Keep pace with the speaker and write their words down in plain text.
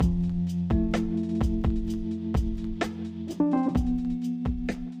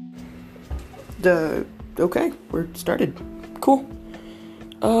Okay, we're started. Cool.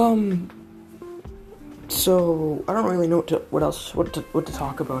 So I don't really know what to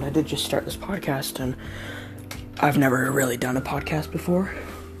talk about. I did just start this podcast, and I've never really done a podcast before,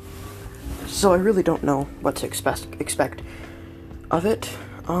 so I really don't know what to expect of it.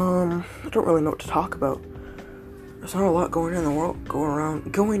 I don't really know what to talk about. There's not a lot going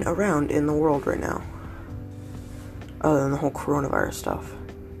around in the world right now, other than the whole coronavirus stuff.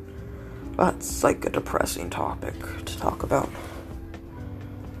 That's like a depressing topic to talk about.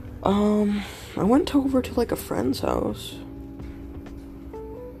 I went over to like a friend's house.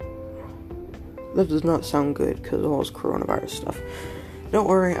 That does not sound good because of all this coronavirus stuff. Don't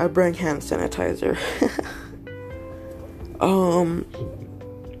worry, I bring hand sanitizer.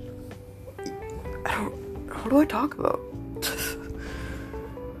 What do I talk about?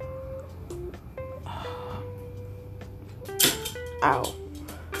 Ow.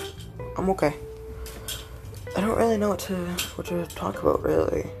 I'm okay. I don't really know what to talk about,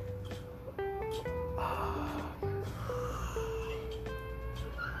 really.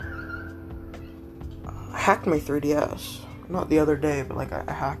 I hacked my 3DS. Not the other day, but like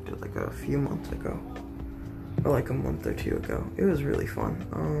I hacked it like a few months ago. Or like a month or two ago. It was really fun.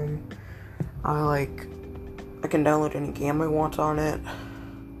 I can download any game I want on it.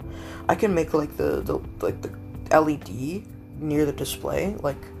 I can make like the LED near the display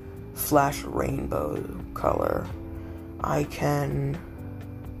like flash rainbow color. I can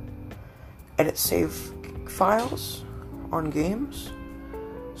edit save files on games,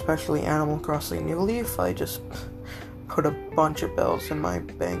 especially Animal Crossing New Leaf. I just put a bunch of bells in my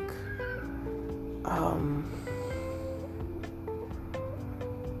bank.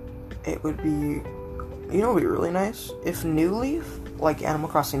 It would be, it would be really nice if New Leaf, like Animal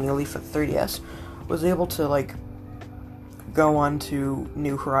Crossing New Leaf at 3DS, was able to like go on to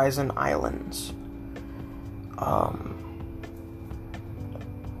New Horizon Islands.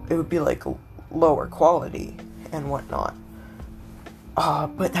 It would be like lower quality and whatnot.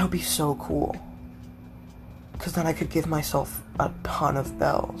 But that would be so cool. Because then I could give myself a ton of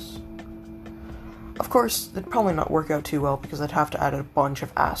bells. Of course, it'd probably not work out too well because I'd have to add a bunch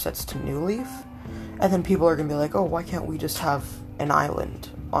of assets to New Leaf. And then people are going to be like, oh, why can't we just have an island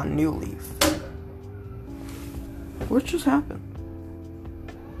on New Leaf? What just happened?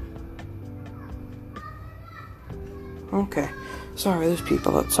 Okay. Sorry, there's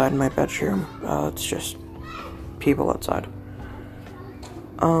people outside my bedroom. It's just people outside.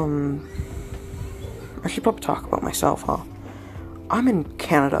 I should probably talk about myself, huh? I'm in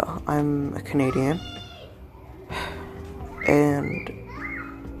Canada. I'm a Canadian. And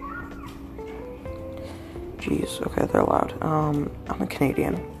jeez, okay, they're loud. I'm a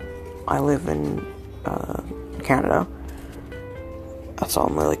Canadian. I live in Canada. That's all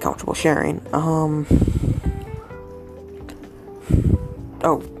I'm really comfortable sharing.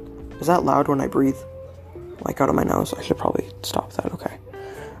 Oh, is that loud when I breathe? Like out of my nose? I should probably stop that, okay.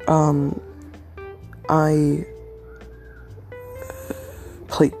 I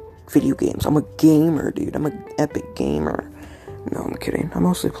play video games. I'm a gamer, dude. I'm an epic gamer. No, I'm kidding. I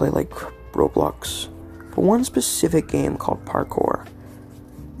mostly play like Roblox. But one specific game called Parkour.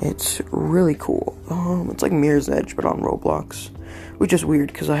 It's really cool. It's like Mirror's Edge, but on Roblox. Which is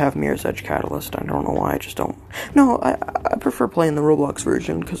weird, because I have Mirror's Edge Catalyst. I don't know why, I just don't. No, I prefer playing the Roblox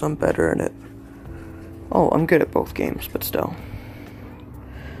version, because I'm better at it. Oh, I'm good at both games, but still.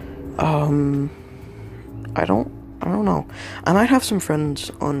 I don't know. I might have some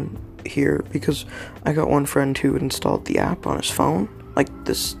friends on here, because I got one friend who installed the app on his phone. Like,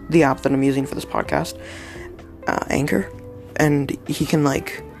 the app that I'm using for this podcast. Anchor. And he can,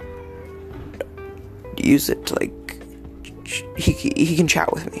 like, use it to, like, he can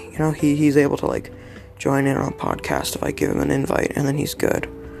chat with me, he's able to, like, join in on a podcast if I give him an invite, and then he's good.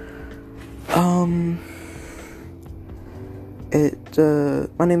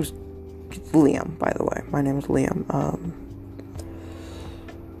 My name's Liam, by the way. My name's Liam.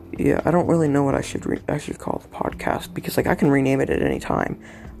 Yeah, I don't really know what I should call the podcast, because, like, I can rename it at any time.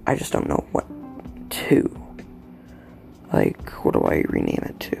 I just don't know what to. Like, what do I rename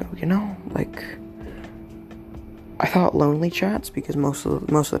it to? Like, I thought Lonely Chats, because most of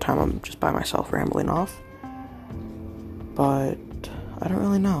the time I'm just by myself rambling off. But I don't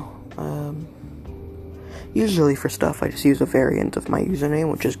really know. Usually for stuff, I just use a variant of my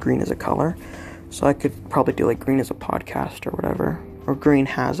username, which is green as a color. So I could probably do, like, green as a podcast or whatever. Or green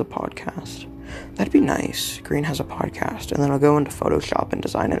has a podcast. That'd be nice. Green has a podcast. And then I'll go into Photoshop and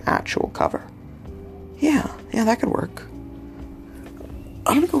design an actual cover. Yeah, that could work.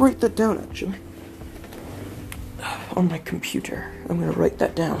 I'm gonna go write that down, actually. On my computer. I'm gonna write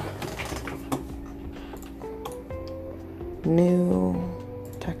that down. New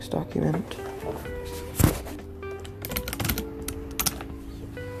text document.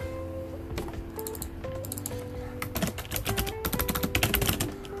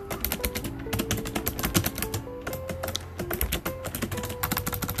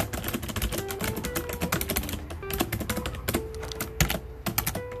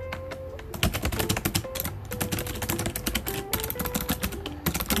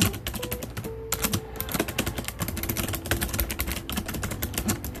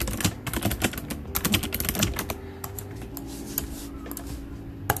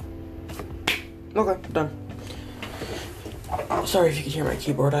 Okay, done. Sorry if you can hear my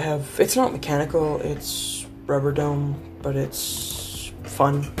keyboard. It's not mechanical, it's rubber dome, but it's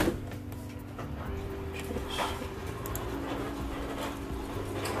fun.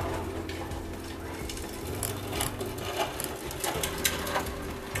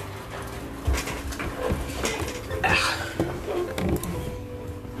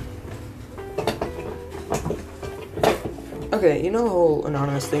 Okay, you know the whole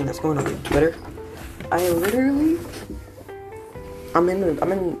anonymous thing that's going on Twitter? I'm in an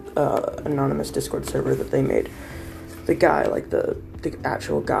anonymous Discord server that they made. The guy, like the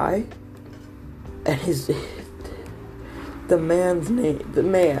actual guy, and the man's name, the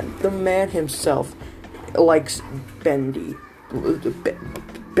man himself likes Bendy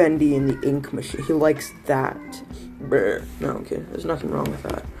in the ink machine. He likes that. Brr. No, okay, there's nothing wrong with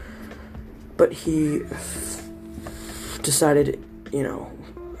that. But he decided, you know,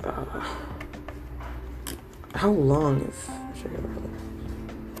 how long if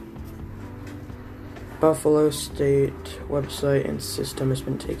Buffalo State website and system has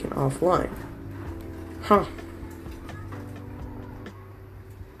been taken offline. Huh.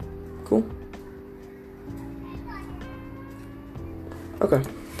 Cool. Okay.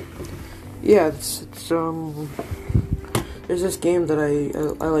 Yeah, it's there's this game that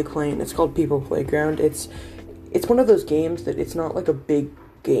I like playing. It's called People Playground. It's one of those games that it's not like a big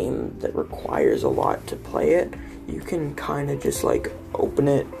game that requires a lot to play it. You can kind of just like open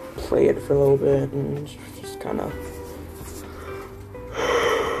it, play it for a little bit, and just kind of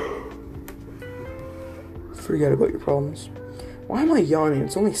forget about your problems. Why am I yawning?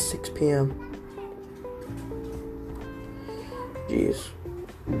 It's only 6 p.m. Jeez.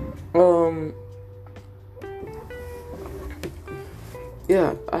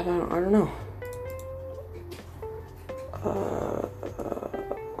 Yeah, I don't know.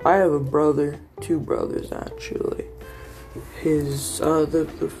 I have a brother, 2 brothers actually. His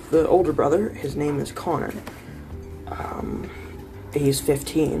the older brother, his name is Connor. He's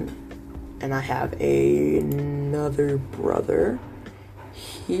 15, and I have another brother.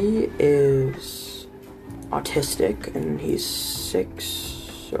 He is autistic, and he's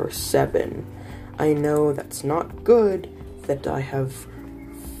 6 or 7. I know that's not good that I have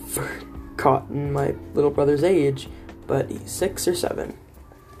forgotten my little brother's age, but he's 6 or 7.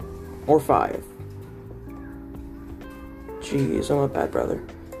 Or 5. Jeez, I'm a bad brother.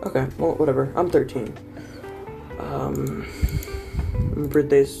 Okay, well, whatever. I'm 13. My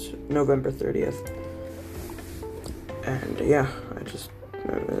birthday's November 30th. And, yeah, it's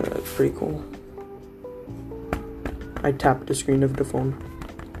pretty cool. I tapped the screen of the phone.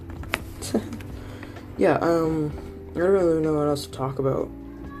 Yeah, I don't really know what else to talk about.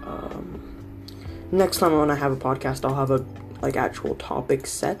 Next time when I have a podcast, I'll have a, like, actual topic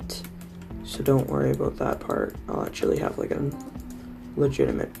set. So don't worry about that part. I'll actually have like a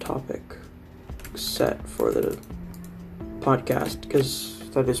legitimate topic set for the podcast, because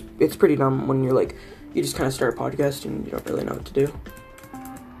it's pretty dumb when you're like, you just kind of start a podcast and you don't really know what to do.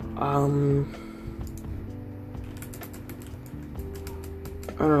 I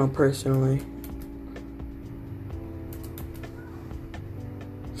don't know, personally.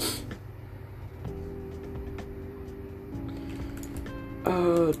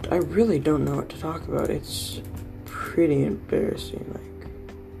 I really don't know what to talk about. It's pretty embarrassing, like.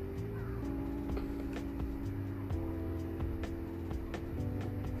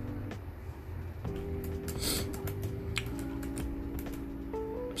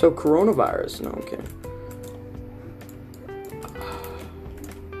 So, coronavirus, no, I'm kidding.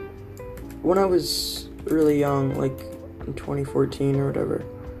 When I was really young, like in 2014 or whatever,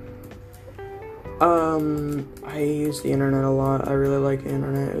 I used the internet a lot. I really like the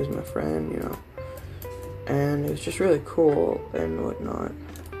internet. It was my friend, you know, and it was just really cool and whatnot.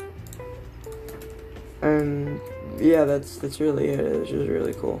 And yeah, that's really it. It was just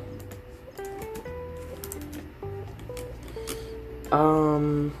really cool.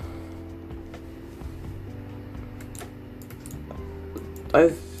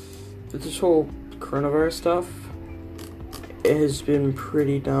 This whole coronavirus stuff, has been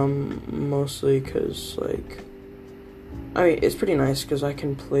pretty dumb, mostly because, like, I mean, it's pretty nice because I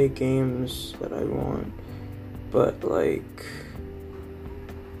can play games that I want, but, like,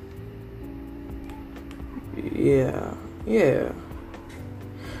 yeah.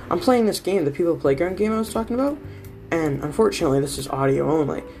 I'm playing this game, the People Playground game I was talking about, and unfortunately this is audio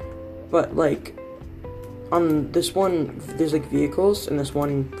only, but, like, on this one, there's, like, vehicles, and this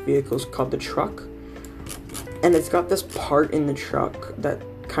one vehicle's called the truck, and it's got this part in the truck that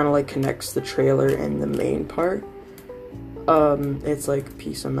kind of, like, connects the trailer and the main part. It's, like, a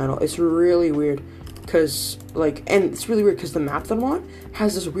piece of metal. It's really weird, because, like, and it's really weird because the map that I'm on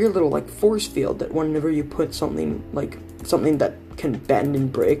has this weird little, like, force field that whenever you put something, like, something that can bend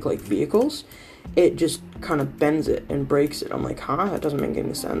and break, like, vehicles, it just kind of bends it and breaks it. I'm like, huh? That doesn't make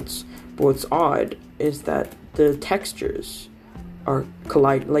any sense. But what's odd is that the textures are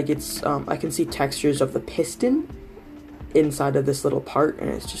like, it's, I can see textures of the piston inside of this little part, and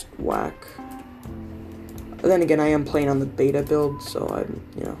it's just whack. Then again, I am playing on the beta build, so I'm,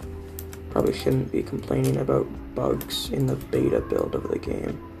 probably shouldn't be complaining about bugs in the beta build of the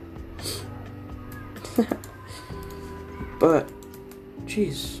game. But,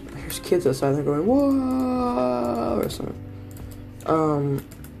 jeez, there's kids outside, they're going, whoa, or something.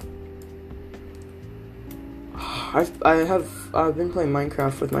 I've been playing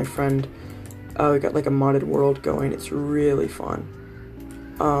Minecraft with my friend. We got, like, a modded world going. It's really fun.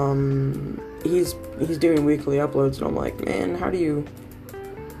 He's doing weekly uploads, and I'm like, man, how do you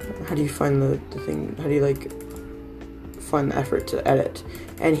find the thing? How do you, like, find the effort to edit?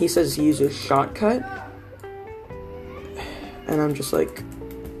 And he says he uses Shortcut, and I'm just like,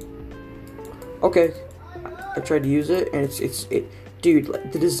 okay. I tried to use it, and it's dude,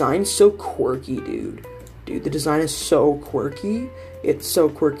 like, the design's so quirky, dude. The design is so quirky. It's so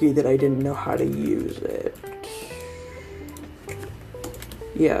quirky that I didn't know how to use it.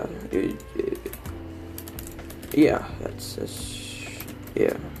 Yeah, yeah, that's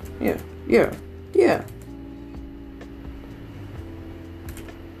yeah.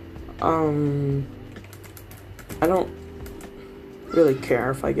 I don't really care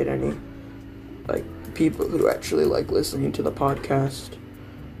if I get any, like, people who actually like listening to the podcast.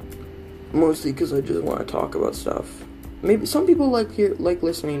 Mostly because I just want to talk about stuff. Maybe some people like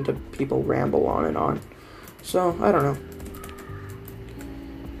listening to people ramble on and on. So, I don't know.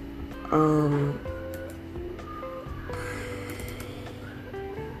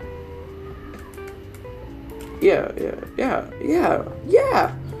 Yeah.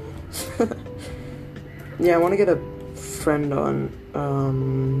 Yeah, I want to get a friend on.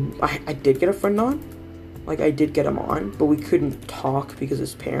 I did get a friend on. Like, I did get him on, but we couldn't talk because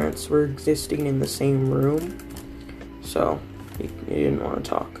his parents were existing in the same room. So, he didn't want to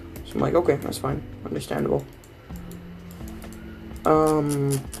talk. So I'm like, okay, that's fine. Understandable.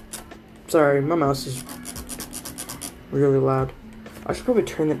 Sorry, my mouse is really loud. I should probably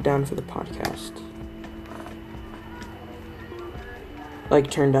turn it down for the podcast.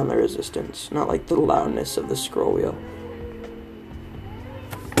 Like, turn down the resistance, not like the loudness of the scroll wheel.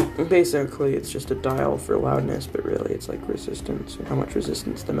 Basically, it's just a dial for loudness, but really it's like resistance, and how much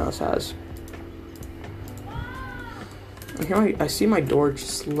resistance the mouse has. And here I see my door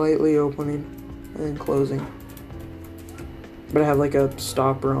just slightly opening and then closing. But I have like a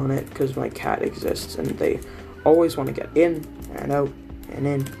stopper on it because my cat exists, and they always want to get in and out and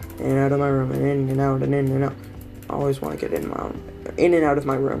in and out of my room, and in and out and in and out. Always want to get in and out of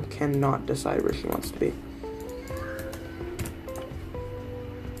my room. Cannot decide where she wants to be.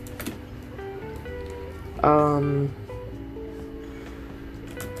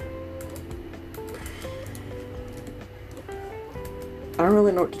 I don't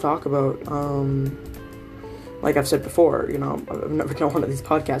really know what to talk about. Like I've said before, I've never done one of these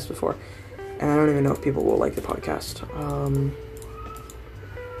podcasts before, and I don't even know if people will like the podcast.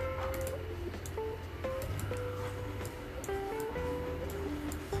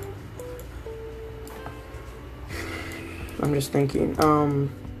 I'm just thinking,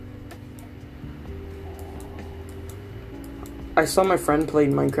 I saw my friend played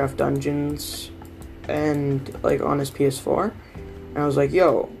Minecraft Dungeons, and, like, on his PS4, and I was like,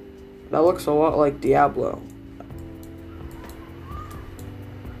 yo, that looks a lot like Diablo.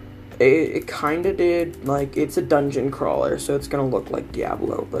 It kinda did. Like, it's a dungeon crawler, so it's gonna look like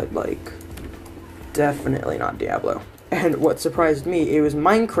Diablo, but, like, definitely not Diablo. And what surprised me, it was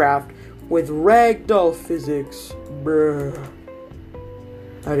Minecraft with ragdoll physics. Bruh.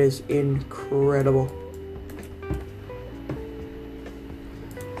 That is incredible.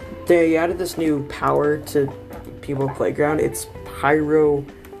 They added this new power to People Playground. It's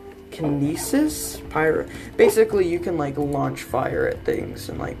pyrotechnics. Pyrokinesis? Basically, you can, like, launch fire at things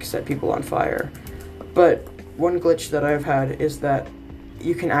and, like, set people on fire. But one glitch that I've had is that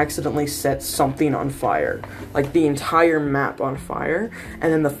you can accidentally set something on fire. Like, the entire map on fire,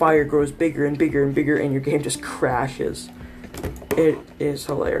 and then the fire grows bigger and bigger and bigger, and your game just crashes. It is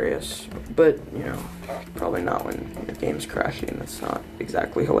hilarious. But, you know, probably not when your game's crashing. That's not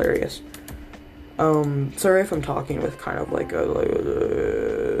exactly hilarious. Sorry if I'm talking with kind of like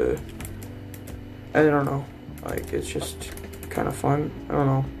a, I don't know, like, it's just kind of fun, I don't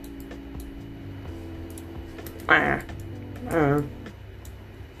know. I don't know.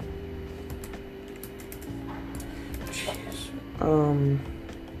 Jeez.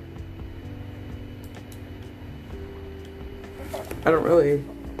 I don't really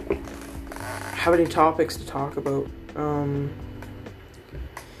have any topics to talk about.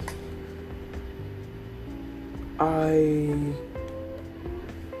 I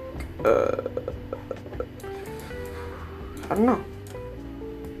don't know.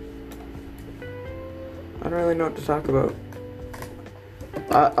 I don't really know what to talk about.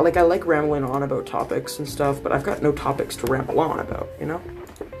 I like rambling on about topics and stuff, but I've got no topics to ramble on about, you know?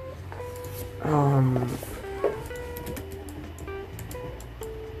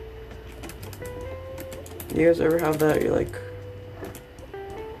 You guys ever have that? You're like,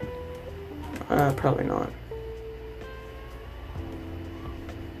 probably not.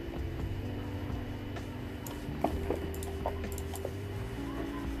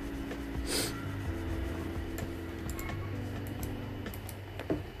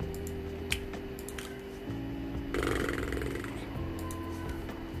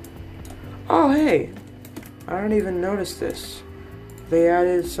 Oh, hey! I don't even notice this. They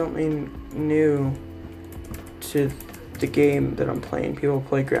added something new to the game that I'm playing, People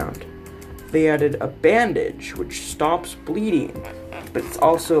Playground. They added a bandage, which stops bleeding, but it's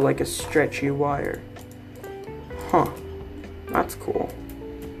also like a stretchy wire. Huh. That's cool.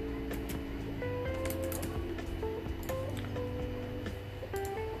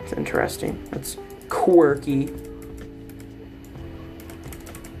 It's interesting. That's quirky.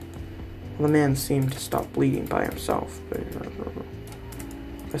 The man seemed to stop bleeding by himself, but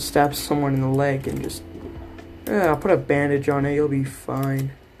if I stab someone in the leg and just, I'll put a bandage on it, you'll be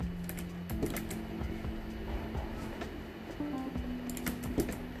fine.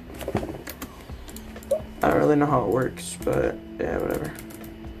 I don't really know how it works, but yeah, whatever.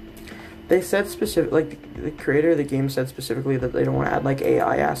 They said the creator of the game said specifically that they don't want to add like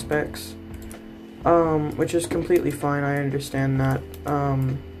AI aspects, which is completely fine. I understand that.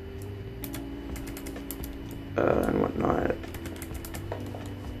 And whatnot.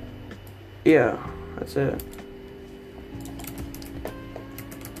 Yeah, that's it.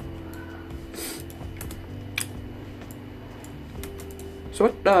 So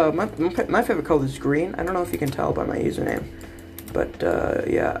what, my favorite color is green. I don't know if you can tell by my username, but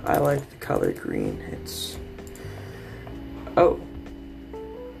yeah, I like the color green. It's, oh,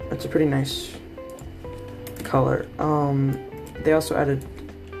 that's a pretty nice color. They also added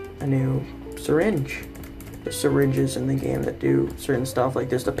a new syringe. There's syringes in the game that do certain stuff, like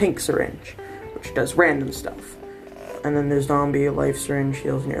there's the pink syringe, which does random stuff. And then there's zombie, life syringe,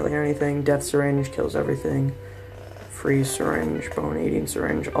 heals nearly anything, death syringe, kills everything, freeze syringe, bone eating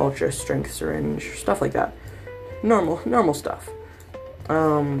syringe, ultra strength syringe, stuff like that. Normal stuff.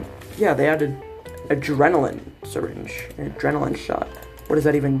 Yeah, they added adrenaline syringe, an adrenaline shot. What does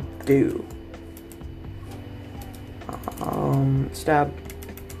that even do? Stab.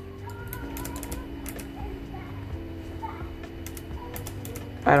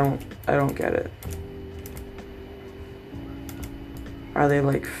 I don't get it. Are they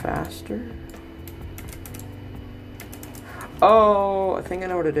like faster? Oh, I think I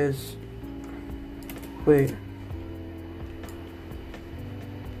know what it is. Wait.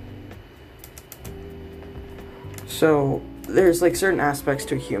 So there's like certain aspects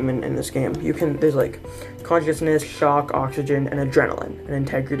to a human in this game. There's like consciousness, shock, oxygen, and adrenaline, and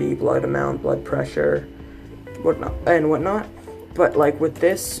integrity, blood amount, blood pressure, whatnot. But like with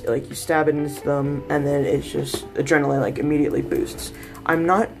this, like you stab it into them, and then it's just adrenaline like immediately boosts. I'm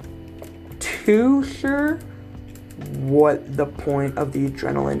not too sure what the point of the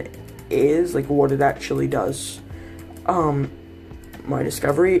adrenaline is, like what it actually does. My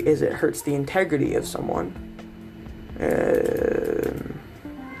discovery is it hurts the integrity of someone.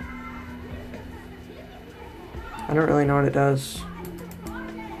 I don't really know what it does.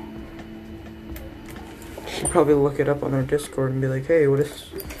 Should probably look it up on their Discord and be like, hey, what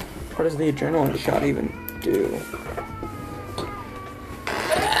does the adrenaline shot even do?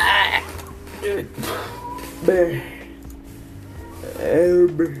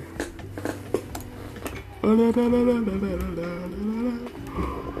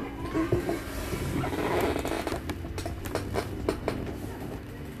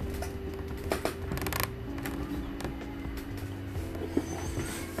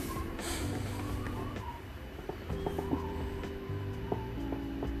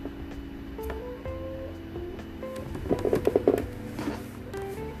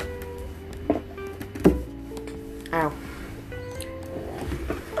 Ow.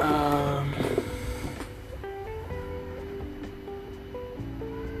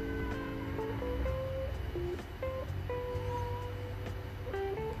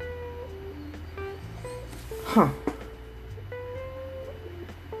 Huh.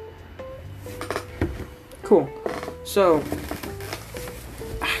 Cool. So,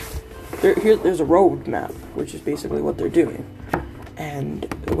 there's a roadmap, which is basically what they're doing.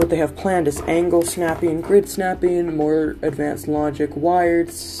 And what they have planned is angle snapping, grid snapping, more advanced logic, wired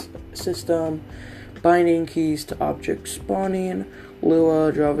system, binding keys to object spawning,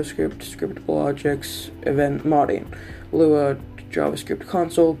 Lua, JavaScript, scriptable objects, event modding, Lua, JavaScript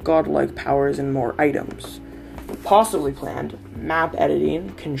console, godlike powers, and more items. Possibly planned, map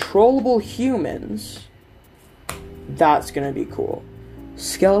editing, controllable humans, that's gonna be cool.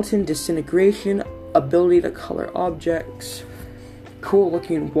 Skeleton disintegration, ability to color objects, cool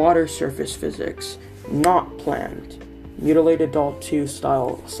looking water surface physics, not planned. Mutilated Doll 2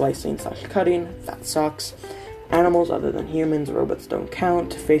 style slicing/cutting, that sucks. Animals other than humans, robots don't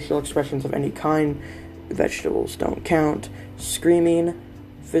count. Facial expressions of any kind, vegetables don't count. Screaming,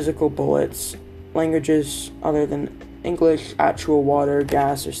 physical bullets, languages other than English, actual water,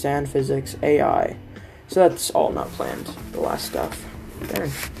 gas, or sand physics, AI. So that's all not planned, the last stuff. There.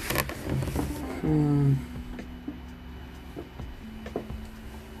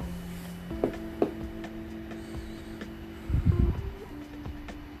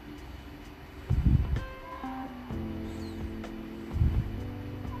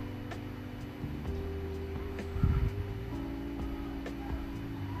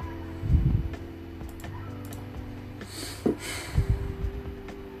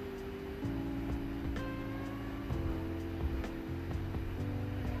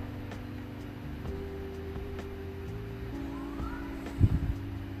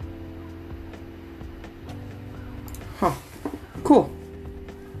 Huh. Cool.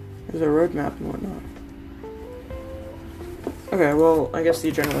 There's a roadmap and whatnot. Okay, well, I guess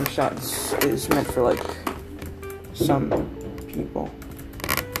the adrenaline shot is meant for, like, some people.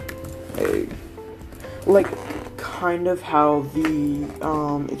 Like, kind of how the,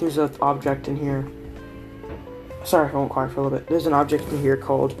 there's an object in here. Sorry if I won't quiet for a little bit. There's an object in here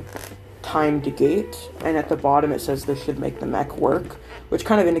called timed gate, and at the bottom it says this should make the mech work, which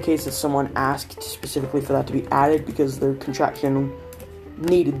kind of indicates that someone asked specifically for that to be added because their contraction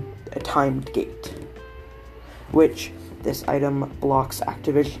needed a timed gate, which this item blocks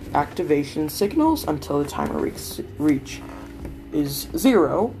activation signals until the timer reach is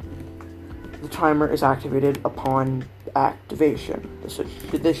 0. The timer is activated upon activation.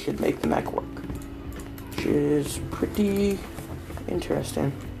 This should make the mech work, which is pretty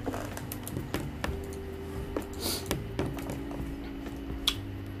interesting.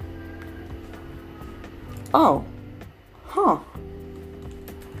 Oh. Huh.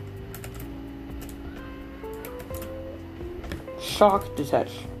 Shock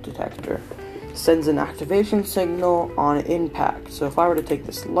detector. Sends an activation signal on impact. So if I were to take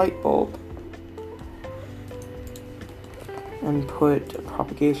this light bulb and put a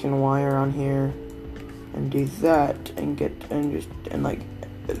propagation wire on here and do that and like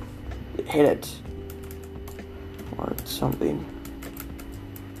hit it or something.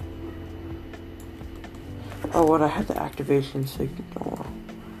 Oh, what, I had the activation signal.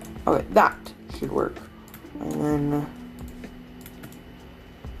 Okay, that should work. And then,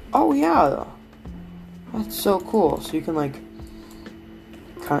 oh yeah, that's so cool. So you can like,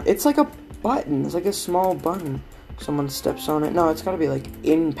 it's like a button. It's like a small button. Someone steps on it. No, it's gotta be like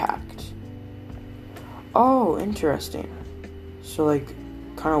impact. Oh, interesting. So like,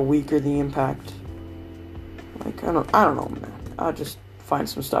 kind of weaker the impact. Like I don't know, man. I'll just find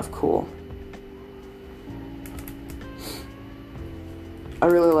some stuff cool. I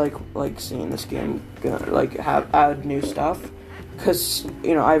really like seeing this game like add new stuff, because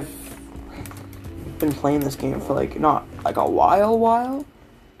you know I've been playing this game for like not like a while,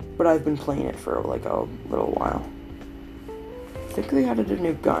 but I've been playing it for like a little while. I think they added a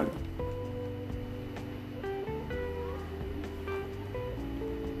new gun.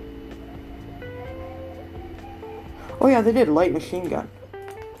 Oh yeah, they did, light machine gun.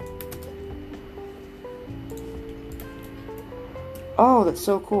 Oh, that's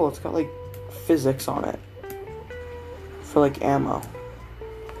so cool. It's got, like, physics on it. for like ammo.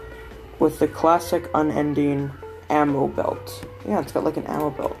 With the classic unending ammo belt. Yeah, it's got like an ammo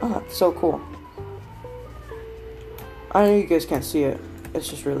belt. Oh, that's so cool. I know you guys can't see it. It's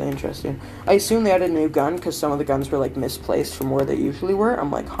just really interesting. I assume they added a new gun because some of the guns were like misplaced from where they usually were.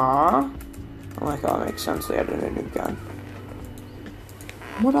 I'm like, huh? I'm like, oh, it makes sense. They added a new gun.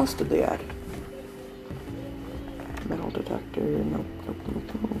 What else did they add? Metal detector. Nope.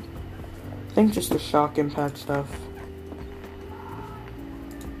 I think just the shock impact stuff.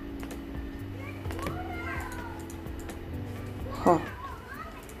 Huh.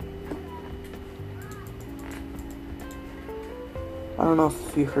 I don't know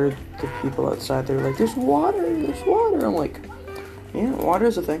if you heard the people outside. They were like, there's water. I'm like, yeah, water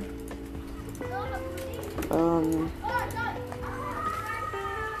is a thing.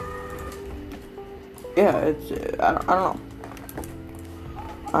 Yeah, I don't know.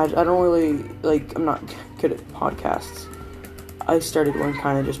 I don't really, like, I'm not good at podcasts. I started one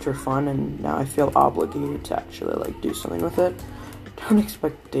kind of just for fun, and now I feel obligated to actually, like, do something with it. Don't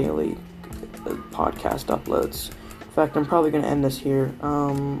expect daily podcast uploads. In fact, I'm probably going to end this here.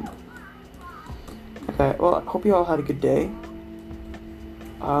 Okay, well, I hope you all had a good day.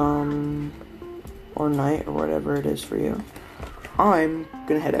 Or night, or whatever it is for you. I'm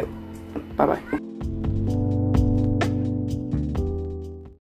going to head out. Bye-bye.